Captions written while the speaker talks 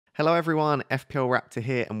Hello everyone, FPL Raptor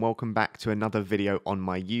here and welcome back to another video on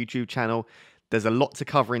my YouTube channel. There's a lot to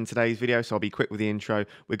cover in today's video, so I'll be quick with the intro.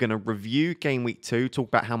 We're going to review Game Week 2, talk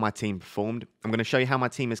about how my team performed. I'm going to show you how my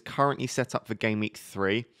team is currently set up for Game Week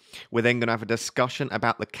 3. We're then going to have a discussion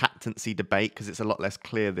about the captaincy debate because it's a lot less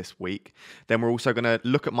clear this week. Then we're also going to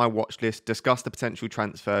look at my watch list, discuss the potential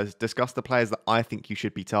transfers, discuss the players that I think you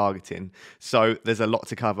should be targeting. So there's a lot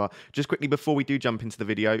to cover. Just quickly before we do jump into the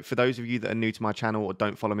video, for those of you that are new to my channel or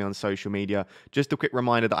don't follow me on social media, just a quick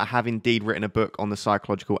reminder that I have indeed written a book on the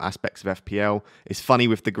psychological aspects of FPL. It's funny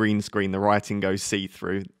with the green screen, the writing goes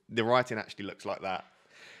see-through. The writing actually looks like that.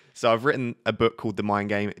 So I've written a book called The Mind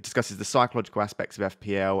Game. It discusses the psychological aspects of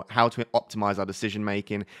FPL, how to optimize our decision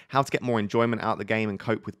making, how to get more enjoyment out of the game and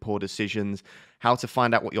cope with poor decisions, how to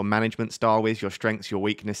find out what your management style is, your strengths, your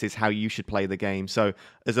weaknesses, how you should play the game. So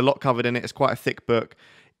there's a lot covered in it. It's quite a thick book.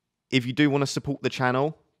 If you do want to support the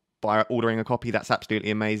channel by ordering a copy, that's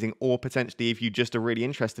absolutely amazing. Or potentially if you just are really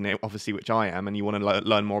interested in it, obviously, which I am, and you want to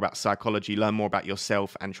learn more about psychology, learn more about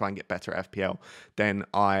yourself and try and get better at FPL, then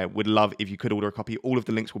I would love if you could order a copy. All of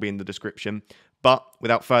the links will be in the description. But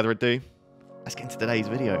without further ado, let's get into today's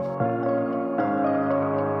video.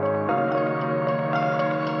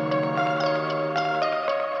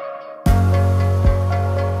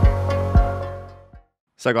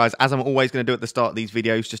 So guys, as I'm always going to do at the start of these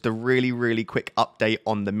videos, just a really quick update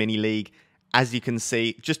on the mini league. As you can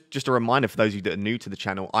see, just a reminder for those of you that are new to the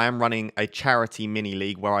channel, I am running a charity mini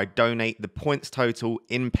league where I donate the points total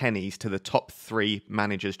in pennies to the top 3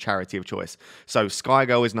 managers' charity of choice. So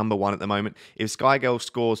Skygirl is number 1 at the moment. If Skygirl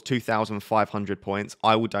scores 2,500 points,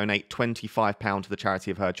 I will donate £25 to the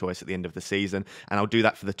charity of her choice at the end of the season, and I'll do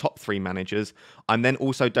that for the top 3 managers. I'm then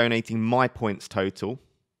also donating my points total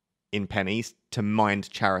in pennies to Mind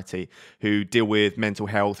Charity, who deal with mental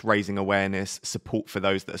health, raising awareness, support for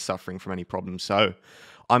those that are suffering from any problems. So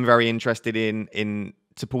I'm very interested in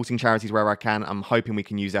supporting charities wherever I can. I'm hoping we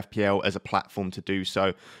can use FPL as a platform to do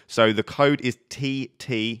so. So the code is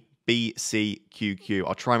TTBCQQ.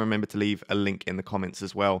 I'll try and remember to leave a link in the comments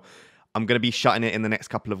as well. I'm going to be shutting it in the next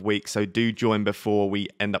couple of weeks, so do join before we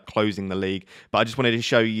end up closing the league. But I just wanted to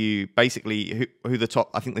show you basically who the top,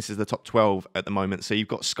 I think this is the top 12 at the moment. So you've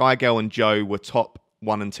got Skygirl and Joe were top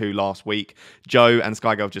 1 and 2 last week. Joe and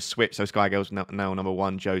Skygirl just switched, so Skygirl's now number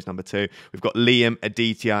 1, Joe's number 2. We've got Liam,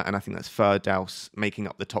 Aditya, and I think that's Firdaus making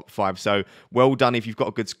up the top 5. So well done if you've got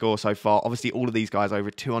a good score so far. Obviously, all of these guys over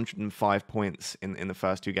 205 points in the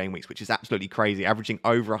first 2 game weeks, which is absolutely crazy, averaging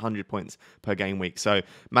over 100 points per game week. So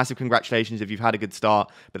massive congratulations if you've had a good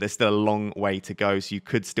start, but there's still a long way to go, so you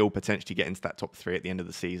could still potentially get into that top 3 at the end of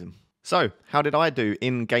the season. So how did I do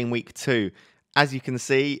in game week 2? As you can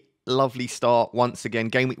see, lovely start once again.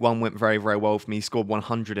 Game week 1 went very well for me. Scored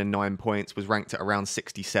 109 points, was ranked at around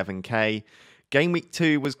 67k. Game week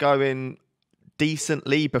 2 was going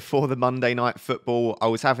decently before the Monday night football. I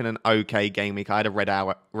was having an okay game week. I had a red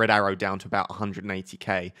arrow down to about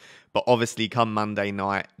 180k. But obviously, come Monday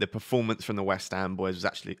night, the performance from the West Ham boys was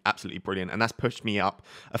actually absolutely brilliant, and that's pushed me up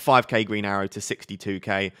a 5k green arrow to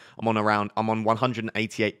 62k. I'm on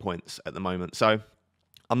 188 points at the moment. So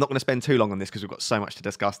I'm not going to spend too long on this because we've got so much to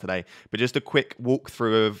discuss today, but just a quick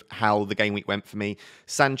walkthrough of how the game week went for me.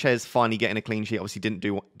 Sanchez finally getting a clean sheet, obviously didn't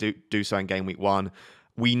do so in game week 1.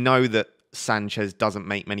 We know that Sanchez doesn't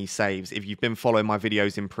make many saves. If you've been following my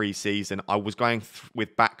videos in pre-season, I was going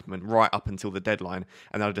with Backman right up until the deadline,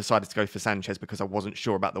 and then I decided to go for Sanchez because I wasn't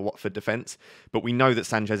sure about the Watford defence. But we know that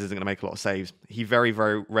Sanchez isn't going to make a lot of saves. He very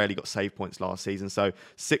rarely got save points last season, so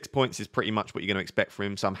 6 points is pretty much what you're going to expect from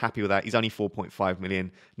him, so I'm happy with that. He's only 4.5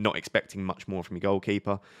 million, not expecting much more from your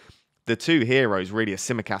goalkeeper. The 2 heroes really are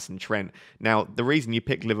Tsimikas and Trent. Now, the reason you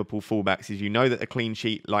pick Liverpool fullbacks is you know that a clean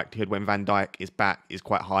sheet likelihood when Van Dijk is back is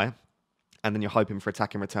quite high. And then you're hoping for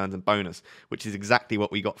attacking returns and bonus, which is exactly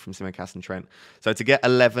what we got from Tsimikas and Trent. So to get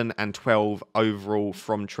 11 and 12 overall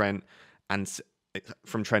from Trent and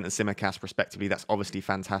Tsimikas respectively, that's obviously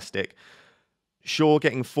fantastic. Shaw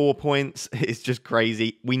getting 4 points is just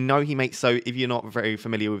crazy. We know he makes, so if you're not very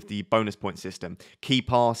familiar with the bonus point system, key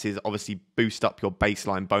passes obviously boost up your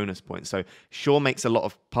baseline bonus points. So Shaw makes a lot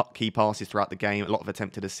of key passes throughout the game, a lot of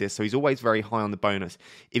attempted assists, so he's always very high on the bonus.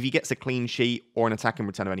 If he gets a clean sheet or an attacking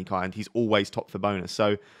return of any kind, he's always top for bonus.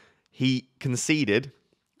 So he conceded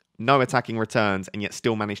no attacking returns, and yet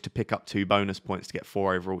still managed to pick up 2 bonus points to get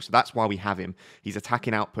 4 overall. So that's why we have him. His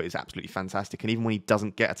attacking output is absolutely fantastic. And even when he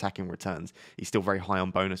doesn't get attacking returns, he's still very high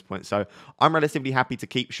on bonus points. So I'm relatively happy to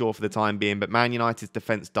keep Shaw for the time being. But Man United's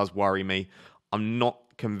defence does worry me. I'm not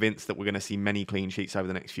convinced that we're going to see many clean sheets over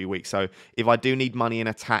the next few weeks. So if I do need money in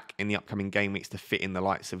attack in the upcoming game weeks to fit in the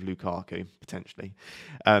likes of Lukaku, potentially,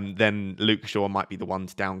 then Luke Shaw might be the one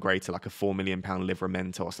to downgrade to like a £4 million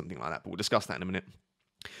Livramento or something like that. But we'll discuss that in a minute.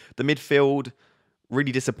 The midfield,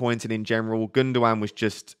 really disappointed in general. Gundogan was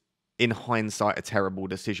just, in hindsight, a terrible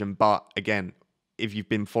decision. But again, if you've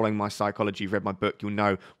been following my psychology, you've read my book, you'll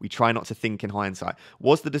know we try not to think in hindsight.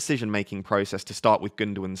 Was the decision-making process to start with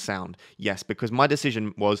Gundogan sound? Yes, because my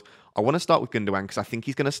decision was, I want to start with Gundogan because I think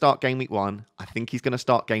he's going to start game week 1. I think he's going to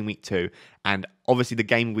start game week 2. And obviously the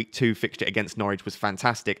game week 2 fixture against Norwich was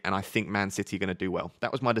fantastic. And I think Man City are going to do well.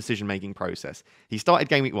 That was my decision-making process. He started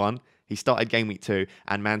game week 1. He started game week 2.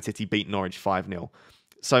 And Man City beat Norwich 5-0.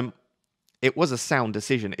 So it was a sound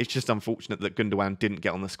decision. It's just unfortunate that Gundogan didn't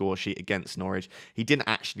get on the score sheet against Norwich. He didn't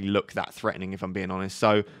actually look that threatening, if I'm being honest.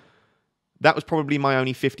 So that was probably my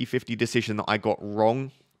only 50-50 decision that I got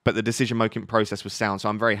wrong. But the decision-making process was sound, so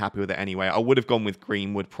I'm very happy with it anyway. I would have gone with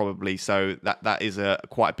Greenwood probably, so that is a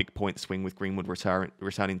quite a big point swing with Greenwood returning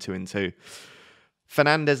 2-2.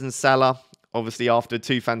 Fernandes and Salah, obviously after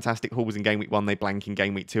 2 fantastic hauls in game week 1, they blank in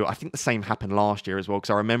game week 2. I think the same happened last year as well, because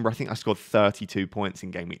I think I scored 32 points in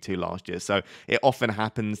game week 2 last year. So it often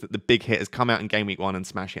happens that the big hitters come out in game week 1 and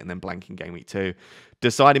smash it and then blank in game week 2.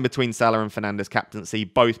 Deciding between Salah and Fernandes captaincy,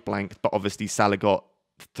 both blanked, but obviously Salah got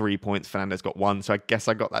 3 points, Fernandes got 1. So I guess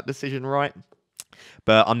I got that decision right.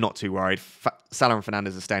 But I'm not too worried. Salah and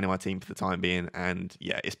Fernandes are staying in my team for the time being. And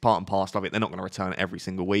yeah, it's part and parcel of it. They're not going to return it every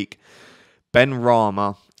single week. Ben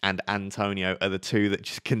Rama and Antonio are the two that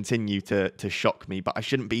just continue to shock me, but I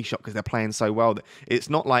shouldn't be shocked because they're playing so well. It's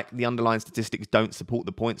not like the underlying statistics don't support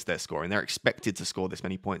the points they're scoring. They're expected to score this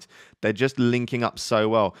many points. They're just linking up so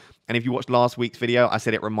well. And if you watched last week's video, I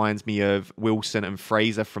said it reminds me of Wilson and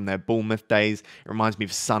Fraser from their Bournemouth days. It reminds me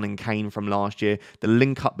of Son and Kane from last year. The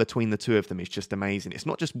link up between the two of them is just amazing. It's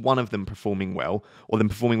not just one of them performing well or them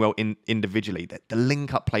performing well individually. The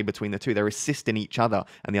link up play between the two, they're assisting each other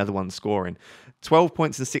and the other one's scoring. 12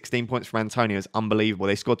 points and 16 points from Antonio is unbelievable.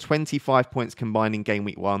 They scored 25 points combined in game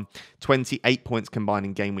week 1, 28 points combined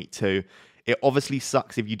in game week 2. It obviously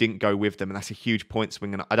sucks if you didn't go with them, and that's a huge point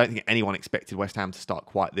swing, and I don't think anyone expected West Ham to start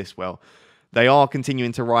quite this well. They are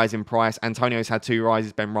continuing to rise in price. Antonio's had 2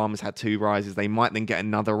 rises. Ben Rama's had 2 rises. They might then get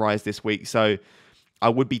another rise this week, so I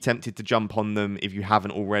would be tempted to jump on them if you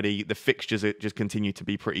haven't already. The fixtures just continue to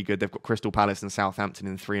be pretty good. They've got Crystal Palace and Southampton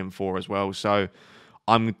in 3 and 4 as well, so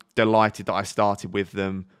I'm delighted that I started with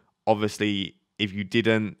them. Obviously, if you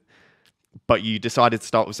didn't, but you decided to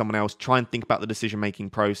start with someone else, try and think about the decision-making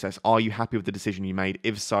process. Are you happy with the decision you made?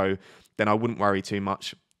 If so, then I wouldn't worry too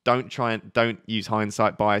much. Don't use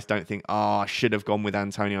hindsight bias. Don't think, I should have gone with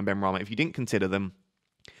Antonio and Ben Rama. If you didn't consider them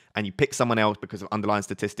and you pick someone else because of underlying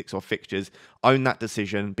statistics or fixtures, own that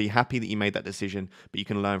decision. Be happy that you made that decision, but you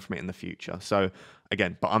can learn from it in the future. So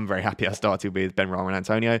again, but I'm very happy I started with Ben Rama and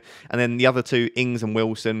Antonio. And then the other 2, Ings and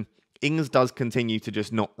Wilson. Ings does continue to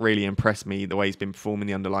just not really impress me the way he's been performing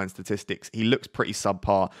the underlying statistics. He looks pretty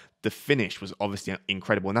subpar. The finish was obviously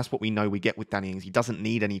incredible, and that's what we know we get with Danny Ings. He doesn't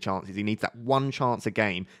need any chances. He needs that one chance a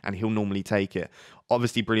game, and he'll normally take it.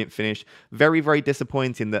 Obviously, brilliant finish. Very, very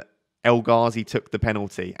disappointing that El Ghazi took the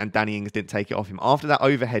penalty and Danny Ings didn't take it off him. After that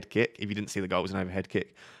overhead kick, if you didn't see the goal, it was an overhead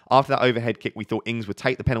kick. After that overhead kick, we thought Ings would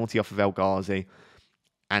take the penalty off of El Ghazi,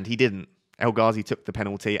 and he didn't. El Ghazi took the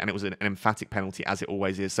penalty, and it was an emphatic penalty, as it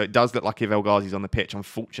always is. So it does look like if El Ghazi's on the pitch,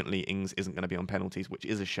 unfortunately, Ings isn't going to be on penalties, which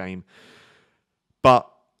is a shame.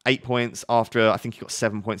 But 8 points after, I think he got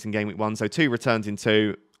 7 points in game week 1. So 2 returns in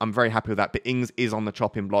 2. I'm very happy with that. But Ings is on the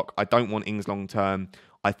chopping block. I don't want Ings long term.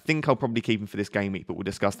 I think I'll probably keep him for this game week, but we'll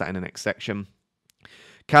discuss that in the next section.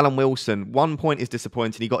 Callum Wilson, 1 point is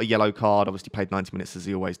disappointing. He got a yellow card, obviously played 90 minutes as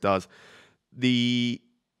he always does.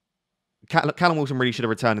 Callum Wilson really should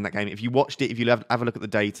have returned in that game. If you watched it, if you have a look at the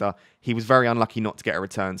data, he was very unlucky not to get a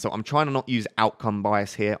return. So I'm trying to not use outcome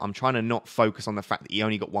bias here. I'm trying to not focus on the fact that he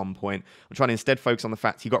only got 1 point. I'm trying to instead focus on the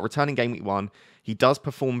fact he got a return in game week 1. He does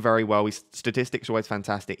perform very well. His statistics are always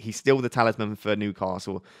fantastic. He's still the talisman for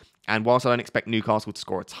Newcastle. And whilst I don't expect Newcastle to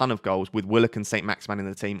score a ton of goals, with Willock and St. Maximin in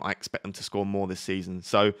the team, I expect them to score more this season.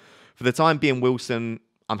 So for the time being, Wilson,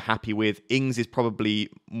 I'm happy with. Ings is probably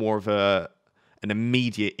more of an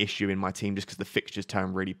immediate issue in my team just because the fixtures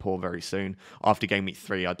turn really poor very soon. After game week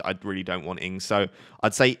 3, I really don't want Ings. So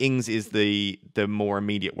I'd say Ings is the more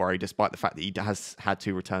immediate worry, despite the fact that he has had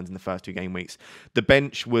 2 returns in the first 2 game weeks. The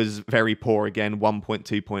bench was very poor again, 1 point,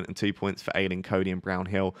 2 point, and 2 points for Ayling, Cody, and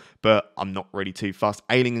Brownhill. But I'm not really too fussed.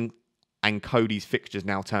 Ayling and Cody's fixtures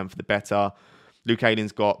now turn for the better. Luke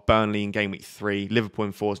Ayling's got Burnley in game week 3. Liverpool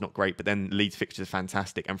in 4 is not great, but then Leeds fixtures are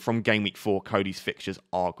fantastic. And from game week 4, Cody's fixtures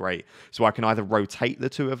are great. So I can either rotate the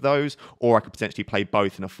two of those, or I could potentially play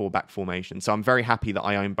both in a 4-back formation. So I'm very happy that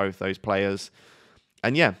I own both those players.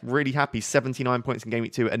 And yeah, really happy. 79 points in game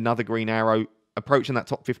week 2. Another green arrow. Approaching that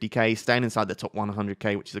top 50k, staying inside the top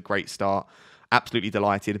 100k, which is a great start. Absolutely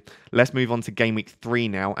delighted. Let's move on to game week 3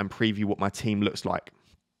 now and preview what my team looks like.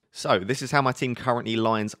 So this is how my team currently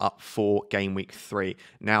lines up for game week 3.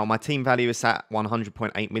 Now, my team value is at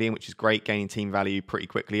 100.8 million, which is great, gaining team value pretty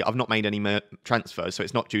quickly. I've not made any transfers, so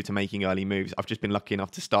it's not due to making early moves. I've just been lucky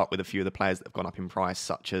enough to start with a few of the players that have gone up in price,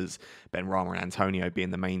 such as Ben Rama and Antonio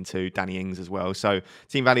being the main two, Danny Ings as well. So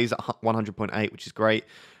team value is at 100.8, which is great.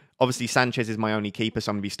 Obviously, Sanchez is my only keeper,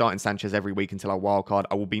 so I'm going to be starting Sanchez every week until I wildcard.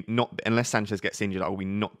 I will be not, unless Sanchez gets injured, I will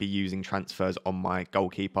not be using transfers on my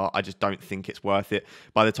goalkeeper. I just don't think it's worth it.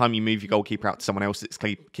 By the time you move your goalkeeper out to someone else that's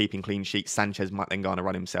keeping clean sheets, Sanchez might then go on a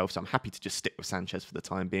run himself. So I'm happy to just stick with Sanchez for the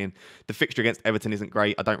time being. The fixture against Everton isn't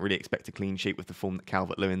great. I don't really expect a clean sheet with the form that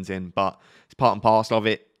Calvert-Lewin's in, but it's part and parcel of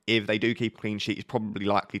it. If they do keep a clean sheet, it's probably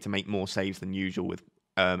likely to make more saves than usual, with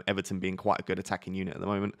Everton being quite a good attacking unit at the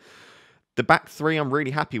moment. The back 3 I'm really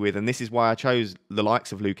happy with, and this is why I chose the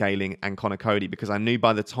likes of Luke Ayling and Connor Cody, because I knew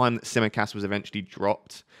by the time that Tsimikas was eventually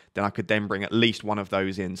dropped, then I could then bring at least one of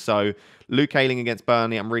those in. So Luke Ayling against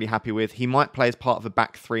Burnley, I'm really happy with. He might play as part of a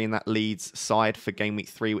back 3 in that Leeds side for game week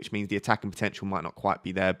 3, which means the attacking potential might not quite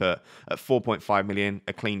be there, but at 4.5 million,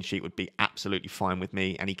 a clean sheet would be absolutely fine with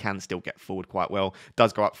me, and he can still get forward quite well.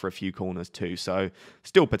 Does go up for a few corners too, so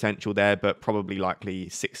still potential there, but probably likely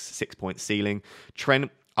 6-point ceiling. Trent,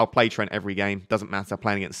 I'll play Trent every game. Doesn't matter.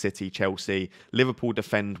 Playing against City, Chelsea. Liverpool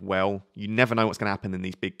defend well. You never know what's going to happen in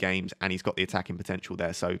these big games, and he's got the attacking potential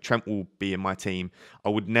there. So Trent will be in my team. I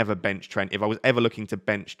would never bench Trent. If I was ever looking to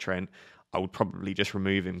bench Trent, I would probably just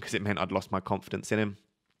remove him because it meant I'd lost my confidence in him.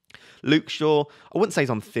 Luke Shaw, I wouldn't say he's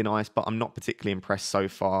on thin ice, but I'm not particularly impressed so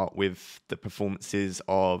far with the performances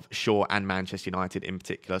of Shaw and Manchester United in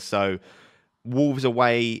particular. So Wolves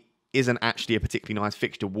away isn't actually a particularly nice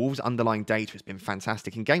fixture. Wolves' underlying data has been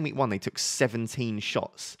fantastic. In game week 1, they took 17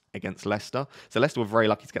 shots against Leicester. So Leicester were very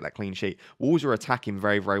lucky to get that clean sheet. Wolves are attacking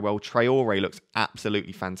very, very well. Traore looks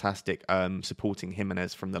absolutely fantastic, supporting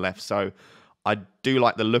Jimenez from the left. So I do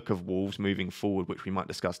like the look of Wolves moving forward, which we might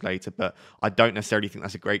discuss later, but I don't necessarily think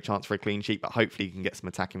that's a great chance for a clean sheet, but hopefully you can get some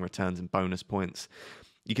attacking returns and bonus points.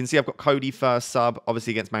 You can see I've got Cody first sub.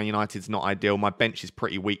 Obviously against Man United is not ideal. My bench is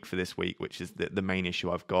pretty weak for this week, which is the main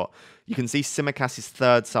issue I've got. You can see Tsimikas is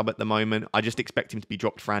third sub at the moment. I just expect him to be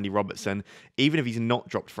dropped for Andy Robertson. Even if he's not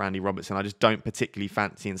dropped for Andy Robertson, I just don't particularly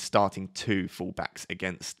fancy in starting 2 fullbacks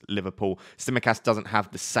against Liverpool. Tsimikas doesn't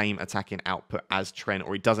have the same attacking output as Trent,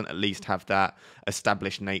 or he doesn't at least have that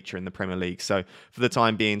established nature in the Premier League. So for the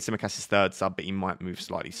time being, Tsimikas is third sub, but he might move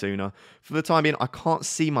slightly sooner. For the time being, I can't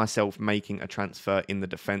see myself making a transfer in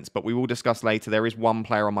the defence, but we will discuss later. There is one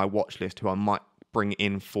player on my watch list who I might bring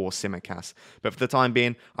in for Tsimikas. But for the time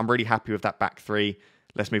being, I'm really happy with that back 3.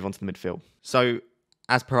 Let's move on to the midfield. So,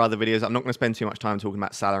 as per other videos, I'm not going to spend too much time talking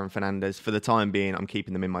about Salah and Fernandes. For the time being, I'm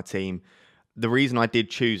keeping them in my team. The reason I did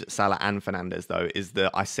choose Salah and Fernandes, though, is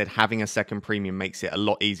that I said having a second premium makes it a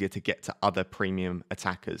lot easier to get to other premium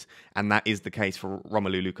attackers. And that is the case for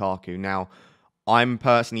Romelu Lukaku. Now, I'm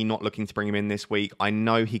personally not looking to bring him in this week. I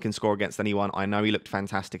know he can score against anyone. I know he looked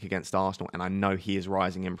fantastic against Arsenal, and I know he is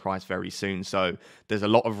rising in price very soon. So there's a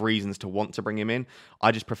lot of reasons to want to bring him in.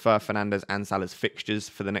 I just prefer Fernandes and Salah's fixtures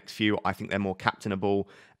for the next few. I think they're more captainable,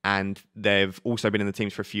 and they've also been in the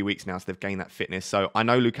teams for a few weeks now, so they've gained that fitness. So I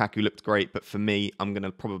know Lukaku looked great, but for me, I'm going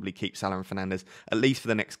to probably keep Salah and Fernandes at least for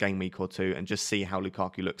the next game week or two and just see how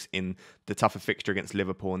Lukaku looks in the tougher fixture against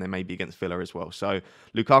Liverpool and then maybe against Villa as well. So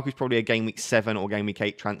Lukaku's probably a game week 7 or game week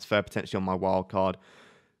 8 transfer, potentially on my wild card.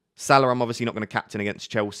 Salah, I'm obviously not going to captain against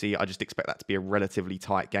Chelsea. I just expect that to be a relatively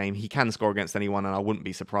tight game. He can score against anyone, and I wouldn't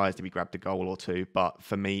be surprised if he grabbed a goal or two. But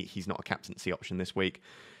for me, he's not a captaincy option this week.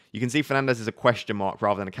 You can see Fernandes is a question mark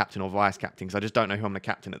rather than a captain or vice captain, because I just don't know who I'm going to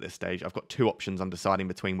captain at this stage. I've got 2 options I'm deciding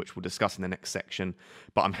between, which we'll discuss in the next section.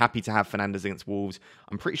 But I'm happy to have Fernandes against Wolves.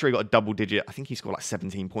 I'm pretty sure he got a double digit. I think he scored like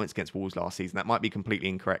 17 points against Wolves last season. That might be completely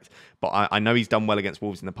incorrect. But I know he's done well against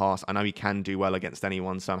Wolves in the past. I know he can do well against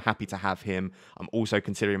anyone. So I'm happy to have him. I'm also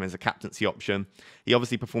considering him as a captaincy option. He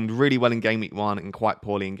obviously performed really well in game week 1 and quite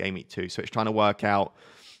poorly in game week 2. So it's trying to work out,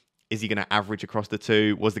 is he going to average across the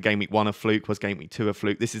 2? Was the game week 1 a fluke? Was game week 2 a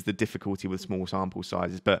fluke? This is the difficulty with small sample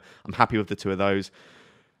sizes, but I'm happy with the 2 of those.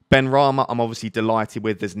 Benrahma, I'm obviously delighted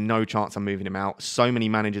with. There's no chance I'm moving him out. So many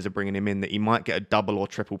managers are bringing him in that he might get a double or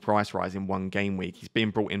triple price rise in one game week. He's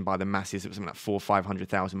being brought in by the masses. It was something like 400,000 or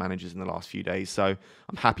 500,000 managers in the last few days. So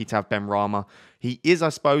I'm happy to have Benrahma. He is, I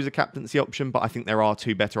suppose, a captaincy option, but I think there are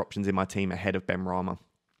two better options in my team ahead of Benrahma.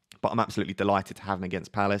 But I'm absolutely delighted to have him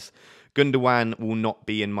against Palace. Gundogan will not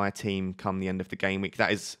be in my team come the end of the game week.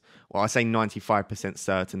 That is, well, I say 95%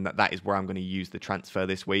 certain that is where I'm going to use the transfer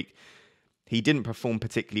this week. He didn't perform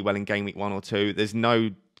particularly well in game week 1 or 2. There's no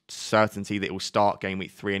certainty that he will start game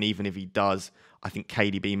week 3. And even if he does, I think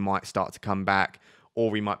KDB might start to come back,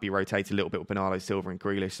 or he might be rotated a little bit with Bernardo Silva and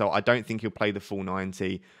Grealish. So I don't think he'll play the full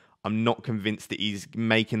 90. I'm not convinced that he's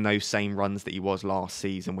making those same runs that he was last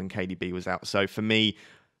season when KDB was out. So for me,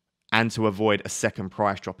 and to avoid a second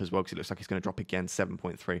price drop as well, because it looks like it's going to drop again,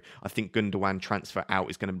 7.3. I think Gundogan transfer out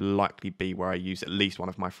is going to likely be where I use at least one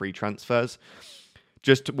of my free transfers.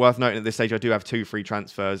 Just worth noting at this stage, I do have 2 free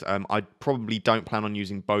transfers. I probably don't plan on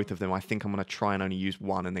using both of them. I think I'm going to try and only use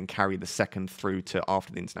one and then carry the second through to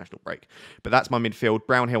after the international break. But that's my midfield.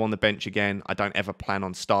 Brownhill on the bench again. I don't ever plan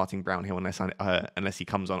on starting Brownhill unless he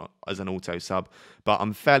comes on as an auto sub. But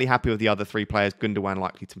I'm fairly happy with the other 3 players. Gundogan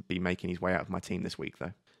likely to be making his way out of my team this week,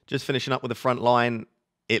 though. Just finishing up with the front line,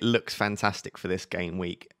 it looks fantastic for this game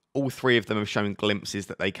week. All 3 of them have shown glimpses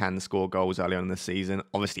that they can score goals early on in the season.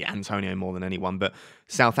 Obviously, Antonio more than anyone, but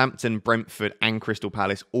Southampton, Brentford, and Crystal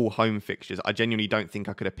Palace, all home fixtures. I genuinely don't think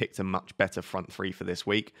I could have picked a much better front 3 for this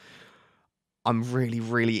week. I'm really,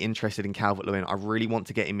 really interested in Calvert-Lewin. I really want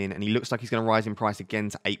to get him in, and he looks like he's going to rise in price again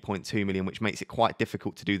to 8.2 million, which makes it quite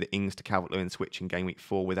difficult to do the Ings to Calvert-Lewin switch in game week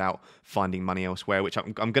 4 without finding money elsewhere, which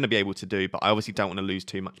I'm going to be able to do, but I obviously don't want to lose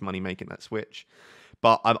too much money making that switch.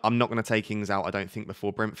 But I'm not going to take Ings out, I don't think,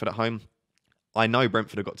 before Brentford at home. I know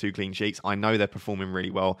Brentford have got 2 clean sheets. I know they're performing really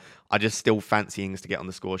well. I just still fancy Ings to get on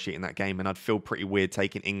the score sheet in that game, and I'd feel pretty weird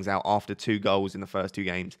taking Ings out after 2 goals in the first 2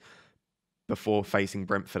 games before facing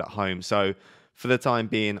Brentford at home. So for the time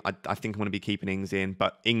being, I think I'm going to be keeping Ings in,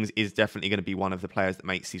 but Ings is definitely going to be one of the players that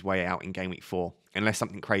makes his way out in game week 4. Unless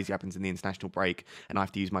something crazy happens in the international break and I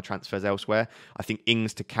have to use my transfers elsewhere. I think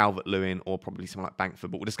Ings to Calvert-Lewin or probably someone like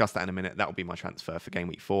Bankford, but we'll discuss that in a minute. That will be my transfer for game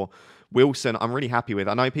week 4. Wilson, I'm really happy with.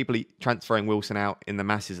 I know people are transferring Wilson out in the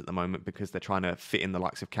masses at the moment because they're trying to fit in the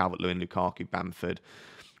likes of Calvert-Lewin, Lukaku, Bamford,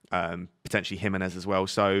 potentially Jimenez as well.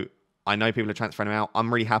 So I know people are transferring him out.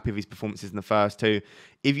 I'm really happy with his performances in the first 2.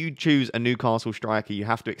 If you choose a Newcastle striker, you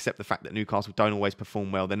have to accept the fact that Newcastle don't always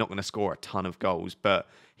perform well. They're not going to score a ton of goals, but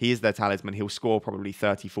he is their talisman. He'll score probably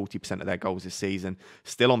 30-40% of their goals this season.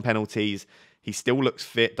 Still on penalties. He still looks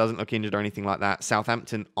fit, doesn't look injured or anything like that.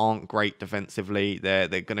 Southampton aren't great defensively. They're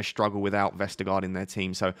going to struggle without Vestergaard in their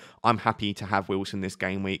team. So I'm happy to have Wilson this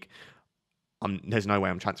game week. There's no way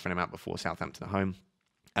I'm transferring him out before Southampton at home.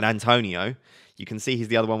 And Antonio, you can see he's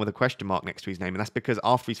the other one with a question mark next to his name. And that's because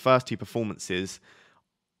after his first 2 performances,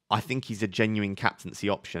 I think he's a genuine captaincy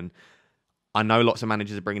option. I know lots of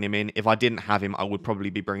managers are bringing him in. If I didn't have him, I would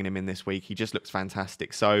probably be bringing him in this week. He just looks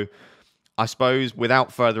fantastic. So I suppose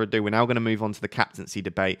without further ado, we're now going to move on to the captaincy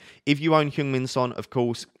debate. If you own Heung-min Son, of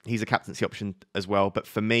course, he's a captaincy option as well. But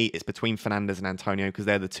for me, it's between Fernandes and Antonio because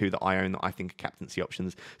they're the 2 that I own that I think are captaincy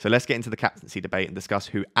options. So let's get into the captaincy debate and discuss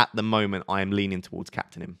who, at the moment, I am leaning towards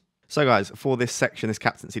captaining. So guys, for this section, this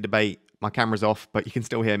captaincy debate, my camera's off, but you can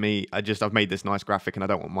still hear me. I've made this nice graphic and I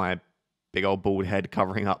don't want my big old bald head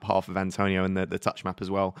covering up half of Antonio and the touch map as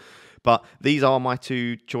well. But these are my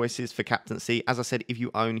 2 choices for captaincy. As I said, if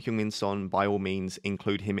you own Heung-min Son, by all means,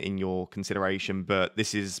 include him in your consideration. But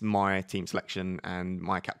this is my team selection and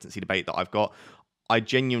my captaincy debate that I've got. I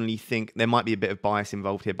genuinely think there might be a bit of bias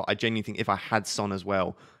involved here, but I genuinely think if I had Son as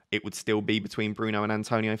well, it would still be between Bruno and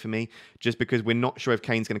Antonio for me, just because we're not sure if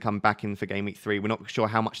Kane's going to come back in for game week 3. We're not sure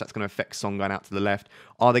how much that's going to affect Son going out to the left.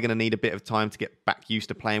 Are they going to need a bit of time to get back used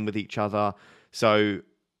to playing with each other? So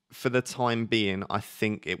for the time being, I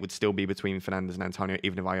think it would still be between Fernandes and Antonio,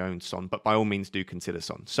 even if I own Son. But by all means, do consider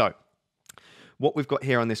Son. So what we've got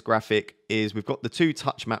here on this graphic is we've got the 2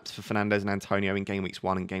 touch maps for Fernandes and Antonio in game weeks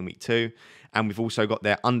 1 and game week 2. And we've also got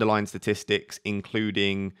their underlying statistics,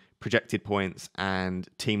 including projected points and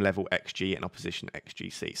team level XG and opposition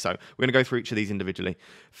XGC. So we're going to go through each of these individually.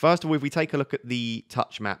 First of all, if we take a look at the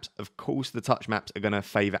touch maps, of course, the touch maps are going to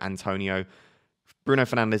favour Antonio. Bruno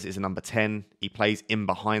Fernandes is a number 10. He plays in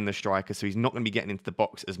behind the striker, so he's not going to be getting into the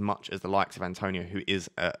box as much as the likes of Antonio, who is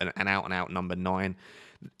an out-and-out number 9.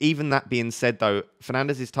 Even that being said, though,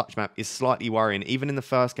 Fernandes' touch map is slightly worrying. Even in the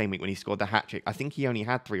first game week when he scored the hat-trick, I think he only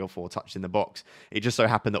had 3 or 4 touches in the box. It just so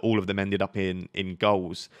happened that all of them ended up in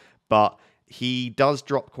goals. But He does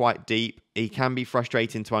drop quite deep. He can be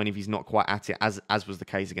frustrating to own if he's not quite at it, as was the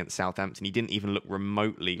case against Southampton. He didn't even look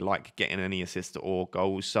remotely like getting any assists or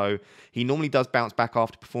goals. So he normally does bounce back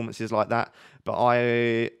after performances like that. But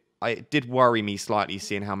it did worry me slightly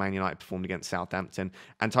seeing how Man United performed against Southampton.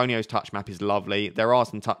 Antonio's touch map is lovely. There are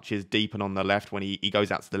some touches deep and on the left when he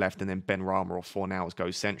goes out to the left, and then Ben Rama or Fornals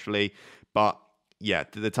goes centrally. But yeah,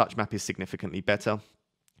 the touch map is significantly better.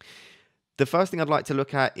 The first thing I'd like to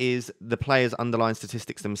look at is the players' underlying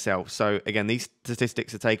statistics themselves. So again, these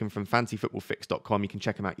statistics are taken from fantasyfootballfix.com. You can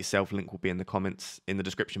check them out yourself. Link will be in the comments in the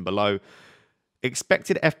description below.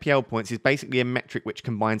 Expected FPL points is basically a metric which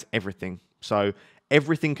combines everything. So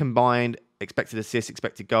everything combined, expected assists,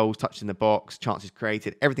 expected goals, touches in the box, chances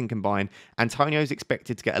created, everything combined. Antonio's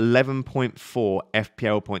expected to get 11.4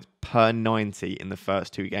 FPL points per 90 in the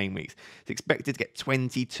first 2 game weeks. It's expected to get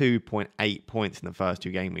 22.8 points in the first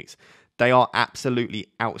 2 game weeks. They are absolutely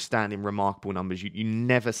outstanding, remarkable numbers. You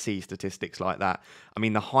never see statistics like that. I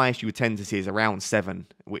mean, the highest you would tend to see is around 7,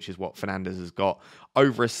 which is what Fernandes has got.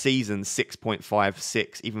 Over a season, 6.5,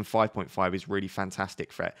 6, even 5.5 is really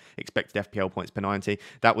fantastic for expected FPL points per 90.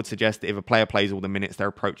 That would suggest that if a player plays all the minutes, they're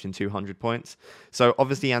approaching 200 points. So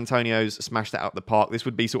obviously, Antonio's smashed that out the park. This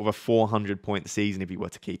would be sort of a 400-point season if he were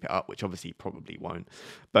to keep it up, which obviously he probably won't.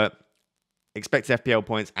 But expected FPL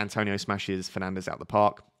points, Antonio smashes Fernandes out the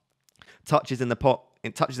park. Touches in the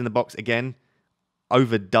box again,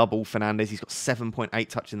 over double Fernandes. He's got 7.8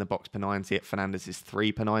 touches in the box per 90 at Fernandes'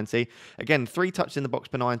 3 per 90. Again, 3 touches in the box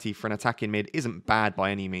per 90 for an attacking mid isn't bad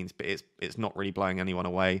by any means, but it's not really blowing anyone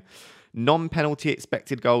away. Non-penalty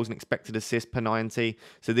expected goals and expected assists per 90.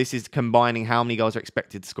 So this is combining how many goals are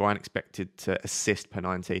expected to score and expected to assist per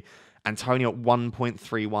 90. Antonio at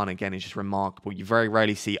 1.31 again is just remarkable. You very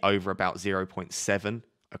rarely see over about 0.7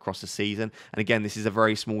 across the season. And again, this is a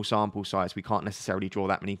very small sample size. We can't necessarily draw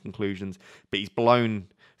that many conclusions, but he's blown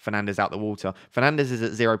Fernandes out the water. Fernandes is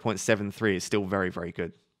at 0.73, is still very, very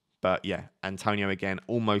good. But yeah, Antonio again,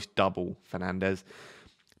 almost double Fernandes.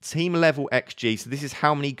 Team level XG. So this is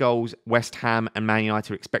how many goals West Ham and Man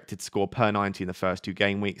United are expected to score per 90 in the first 2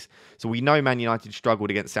 game weeks. So we know Man United struggled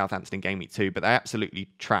against Southampton in game week 2, but they absolutely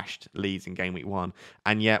trashed Leeds in game week 1.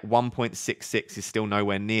 And yet 1.66 is still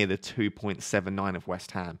nowhere near the 2.79 of West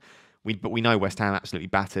Ham. But we know West Ham absolutely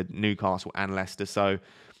battered Newcastle and Leicester. So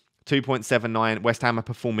 2.79, West Ham are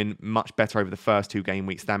performing much better over the first 2 game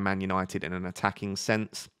weeks than Man United in an attacking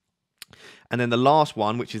sense. And then the last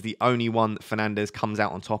one, which is the only one that Fernandes comes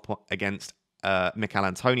out on top against Mikel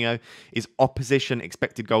Antonio, is opposition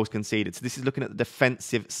expected goals conceded. So this is looking at the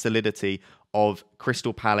defensive solidity of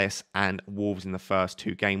Crystal Palace and Wolves in the first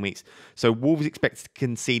 2 game weeks. So Wolves expected to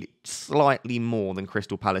concede slightly more than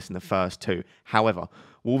Crystal Palace in the first 2. However,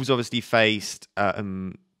 Wolves obviously faced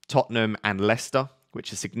Tottenham and Leicester,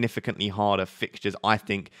 which are significantly harder fixtures, I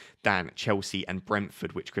think, than Chelsea and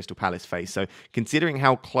Brentford, which Crystal Palace face. So considering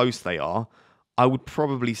how close they are, I would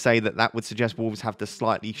probably say that would suggest Wolves have the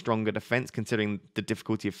slightly stronger defence, considering the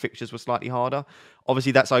difficulty of fixtures were slightly harder.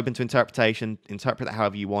 Obviously, that's open to interpretation. Interpret that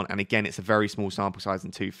however you want. And again, it's a very small sample size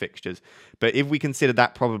in 2 fixtures. But if we consider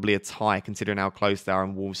that probably a tie, considering how close they are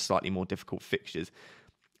and Wolves' slightly more difficult fixtures,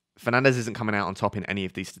 Fernandes isn't coming out on top in any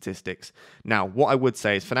of these statistics. Now, what I would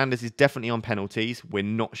say is Fernandes is definitely on penalties. We're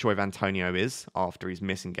not sure if Antonio is after he's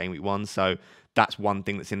missing game week 1. So that's one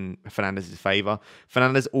thing that's in Fernandes' favour.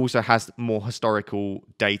 Fernandes also has more historical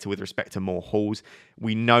data with respect to more hauls.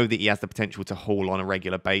 We know that he has the potential to haul on a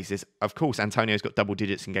regular basis. Of course, Antonio's got double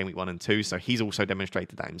digits in game week 1 and 2, so he's also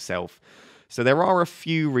demonstrated that himself. So there are a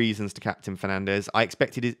few reasons to captain Fernandes. I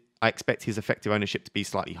expect his effective ownership to be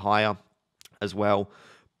slightly higher as well.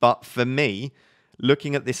 But for me,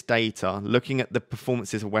 looking at this data, looking at the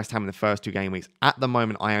performances of West Ham in the first 2 game weeks, at the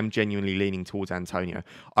moment, I am genuinely leaning towards Antonio.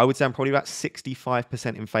 I would say I'm probably about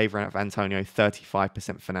 65% in favour of Antonio, 35%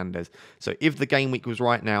 Fernandes. So if the game week was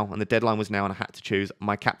right now and the deadline was now and I had to choose,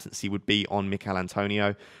 my captaincy would be on Mikel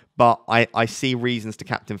Antonio. But I see reasons to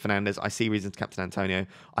captain Fernandes. I see reasons to captain Antonio.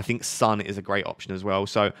 I think Son is a great option as well.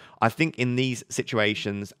 So I think in these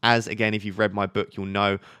situations, as again, if you've read my book, you'll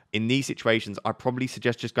know, in these situations, I probably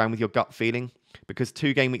suggest just going with your gut feeling, because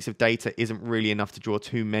 2 game weeks of data isn't really enough to draw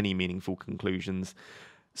too many meaningful conclusions.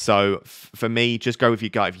 So for me, just go with your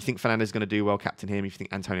gut. If you think Fernandes is going to do well, captain him. If you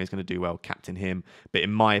think Antonio is going to do well, captain him. But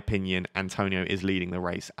in my opinion, Antonio is leading the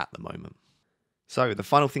race at the moment. So the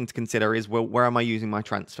final thing to consider is, well, where am I using my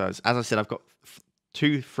transfers? As I said, I've got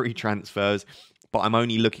 2 free transfers, but I'm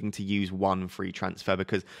only looking to use 1 free transfer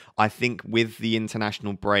because I think with the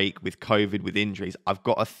international break, with COVID, with injuries, I've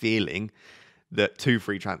got a feeling that 2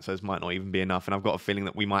 free transfers might not even be enough. And I've got a feeling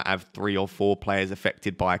that we might have 3 or 4 players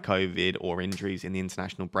affected by COVID or injuries in the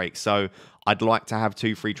international break. So I'd like to have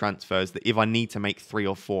 2 free transfers that if I need to make 3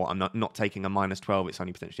 or 4, I'm not taking a -12. It's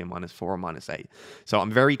only potentially a -4 or -8. So I'm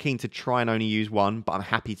very keen to try and only use 1, but I'm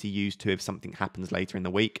happy to use 2 if something happens later in the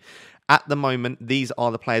week. At the moment, these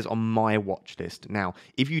are the players on my watch list. Now,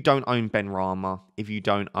 if you don't own Ben Rama, if you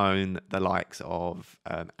don't own the likes of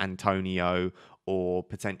Antonio or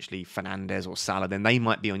potentially Fernandez or Salah, then they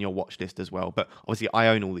might be on your watch list as well. But obviously, I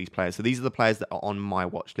own all these players. So these are the players that are on my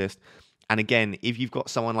watch list. And again, if you've got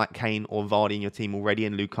someone like Kane or Vardy in your team already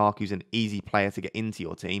and Lukaku's an easy player to get into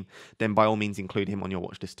your team, then by all means include him on your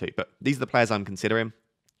watch list too. But these are the players I'm considering.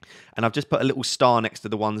 And I've just put a little star next to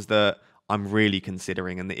the ones that I'm really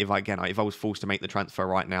considering. And if I was forced to make the transfer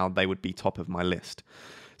right now, they would be top of my list.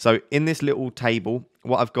 So in this little table,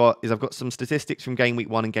 what I've got some statistics from Game Week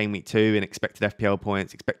 1 and Game Week 2 in expected FPL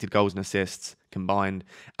points, expected goals and assists combined,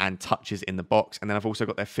 and touches in the box. And then I've also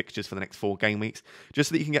got their fixtures for the next 4 game weeks, just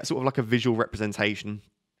so that you can get sort of like a visual representation,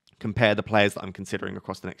 compare the players that I'm considering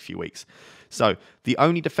across the next few weeks. So the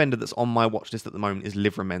only defender that's on my watch list at the moment is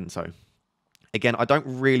Livramento. Again, I don't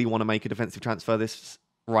really want to make a defensive transfer this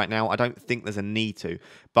right now. I don't think there's a need to,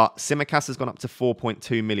 but Tsimikas has gone up to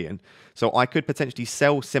 4.2 million. So I could potentially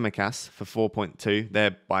sell Tsimikas for 4.2,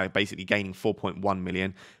 thereby basically gaining 4.1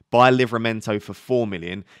 million, buy Livramento for 4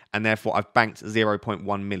 million, and therefore I've banked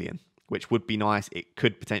 0.1 million, which would be nice. It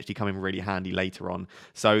could potentially come in really handy later on.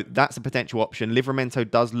 So that's a potential option. Livramento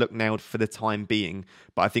does look nailed for the time being,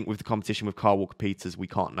 but I think with the competition with Kyle Walker-Peters, we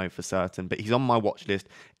can't know for certain. But he's on my watch list.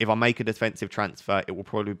 If I make a defensive transfer, it will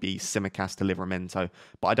probably be Tsimikas to Livramento,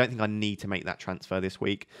 but I don't think I need to make that transfer this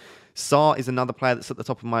week. Sarr is another player that's at the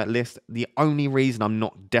top of my list. The only reason I'm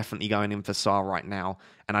not definitely going in for Sarr right now,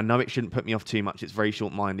 and I know it shouldn't put me off too much, it's very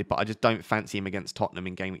short-minded, but I just don't fancy him against Tottenham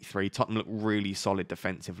in Game Week 3. Tottenham look really solid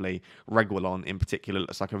defensively. Reguilon, in particular,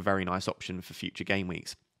 looks like a very nice option for future game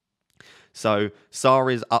weeks. So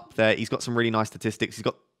Sarr is up there. He's got some really nice statistics. He's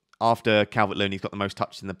got, after Calvert-Lewin, he's got the most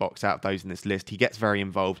touches in the box out of those in this list. He gets very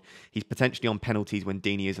involved. He's potentially on penalties when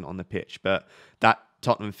Deeney isn't on the pitch, but that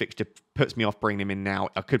Tottenham fixture puts me off bringing him in now.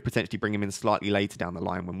 I could potentially bring him in slightly later down the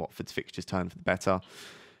line when Watford's fixtures turn for the better.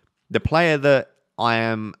 The player that I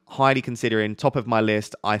am highly considering, top of my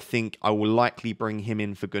list, I think I will likely bring him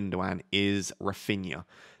in for Gundogan, is Rafinha.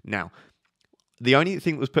 Now, the only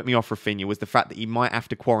thing that was put me off Rafinha was the fact that he might have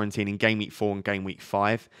to quarantine in Game Week 4 and Game Week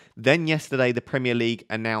 5. Then yesterday, the Premier League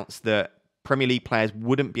announced that Premier League players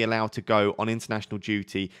wouldn't be allowed to go on international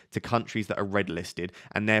duty to countries that are red listed,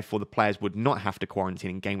 and therefore the players would not have to quarantine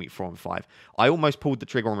in Game Week 4 and 5. I almost pulled the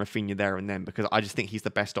trigger on Rafinha there and then because I just think he's the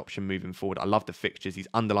best option moving forward. I love the fixtures. His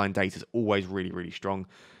underlying data is always really, really strong.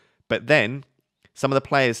 But then some of the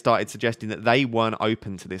players started suggesting that they weren't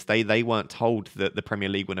open to this. They weren't told that the Premier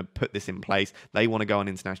League were going to put this in place. They want to go on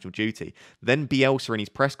international duty. Then Bielsa in his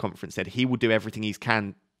press conference said he will do everything he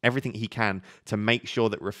can to make sure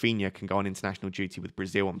that Rafinha can go on international duty with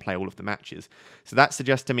Brazil and play all of the matches. So that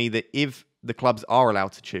suggests to me that if the clubs are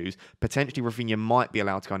allowed to choose, potentially Rafinha might be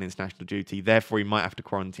allowed to go on international duty. Therefore, he might have to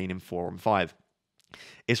quarantine in 4 and 5.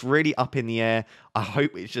 It's really up in the air. I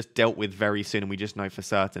hope it's just dealt with very soon and we just know for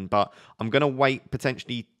certain. But I'm going to wait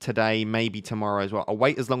potentially today, maybe tomorrow as well. I'll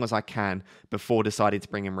wait as long as I can before deciding to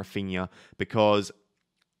bring in Rafinha, because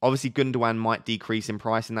obviously Gundogan might decrease in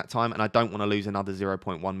price in that time, and I don't want to lose another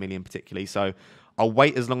 0.1 million particularly. So I'll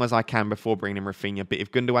wait as long as I can before bringing in Rafinha. But if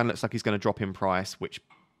Gundogan looks like he's going to drop in price, which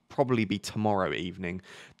probably be tomorrow evening,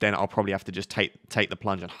 then I'll probably have to just take the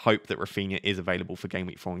plunge and hope that Rafinha is available for Game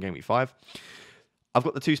Week 4 and Game Week 5. I've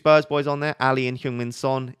got the 2 Spurs boys on there, Ali and Heung-min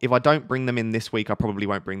Son. If I don't bring them in this week, I probably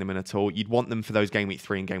won't bring them in at all. You'd want them for those Game Week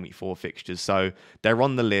 3 and Game Week 4 fixtures. So they're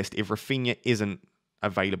on the list. If Rafinha isn't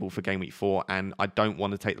available for Game Week 4 and I don't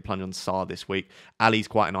want to take the plunge on Sarr this week, Ali's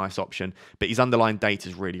quite a nice option, but his underlying data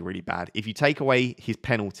is really, really bad. If you take away his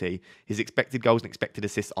penalty, his expected goals and expected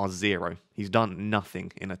assists are 0. He's done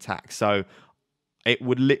nothing in attack. So it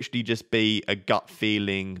would literally just be a gut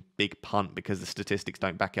feeling big punt because the statistics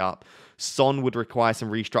don't back it up. Son would require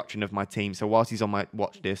some restructuring of my team. So whilst he's on my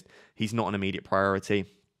watch list, he's not an immediate priority.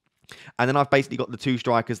 And then I've basically got the 2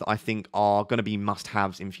 strikers that I think are going to be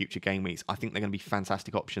must-haves in future game weeks. I think they're going to be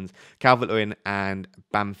fantastic options. Calvert-Lewin and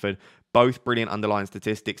Bamford, both brilliant underlying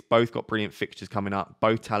statistics, both got brilliant fixtures coming up,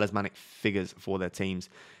 both talismanic figures for their teams.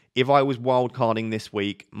 If I was wildcarding this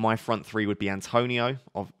week, my front 3 would be Antonio,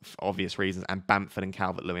 for obvious reasons, and Bamford and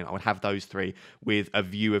Calvert-Lewin. I would have those 3 with a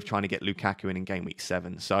view of trying to get Lukaku in Game Week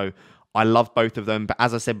 7. So I love both of them, but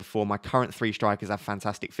as I said before, my current 3 strikers have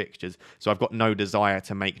fantastic fixtures, so I've got no desire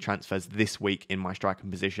to make transfers this week in my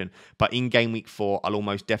striking position. But in game week 4, I'll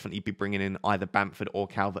almost definitely be bringing in either Bamford or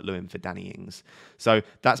Calvert-Lewin for Danny Ings. So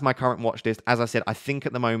that's my current watch list. As I said, I think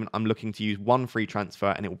at the moment I'm looking to use 1 free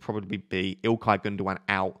transfer, and it will probably be Ilkay Gundogan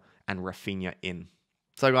out and Rafinha in.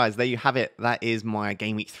 So guys, there you have it. That is my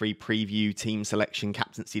Game Week 3 preview, team selection,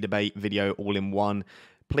 captaincy debate video all in one.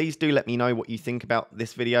 Please do let me know what you think about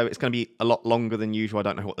this video. It's going to be a lot longer than usual. I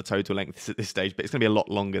don't know what the total length is at this stage, but it's going to be a lot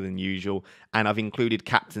longer than usual. And I've included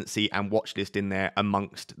captaincy and watch list in there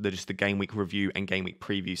amongst just the game week review and game week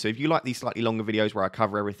preview. So if you like these slightly longer videos where I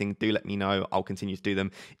cover everything, do let me know. I'll continue to do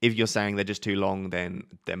them. If you're saying they're just too long, then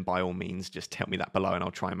by all means, just tell me that below and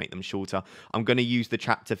I'll try and make them shorter. I'm going to use the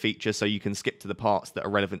chapter feature so you can skip to the parts that are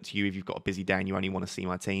relevant to you if you've got a busy day and you only want to see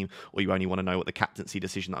my team, or you only want to know what the captaincy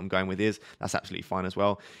decision that I'm going with is. That's absolutely fine as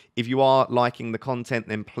well. If you are liking the content,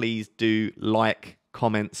 then please do like,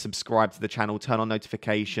 comment, subscribe to the channel, turn on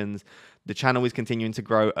notifications. The channel is continuing to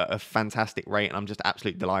grow at a fantastic rate, and I'm just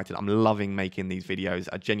absolutely delighted. I'm loving making these videos.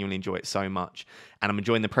 I genuinely enjoy it so much. And I'm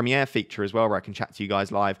enjoying the premiere feature as well, where I can chat to you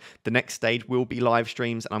guys live. The next stage will be live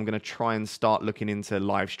streams, and I'm going to try and start looking into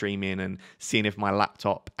live streaming and seeing if my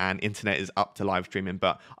laptop and internet is up to live streaming.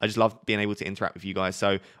 But I just love being able to interact with you guys.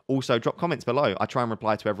 So also drop comments below. I try and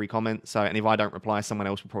reply to every comment. So, and if I don't reply, someone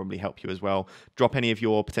else will probably help you as well. Drop any of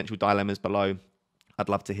your potential dilemmas below. I'd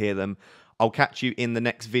love to hear them. I'll catch you in the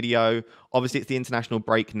next video. Obviously, it's the international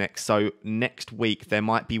break next, so next week there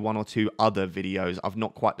might be 1 or 2 other videos. I've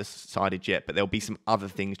not quite decided yet, but there'll be some other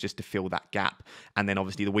things just to fill that gap. And then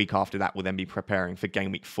obviously the week after that, we'll then be preparing for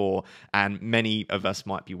game week 4. And many of us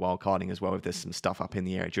might be wildcarding as well if there's some stuff up in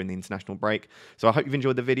the air during the international break. So I hope you've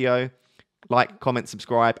enjoyed the video. Like, comment,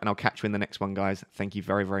 subscribe, and I'll catch you in the next one, guys. Thank you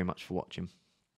very, very much for watching.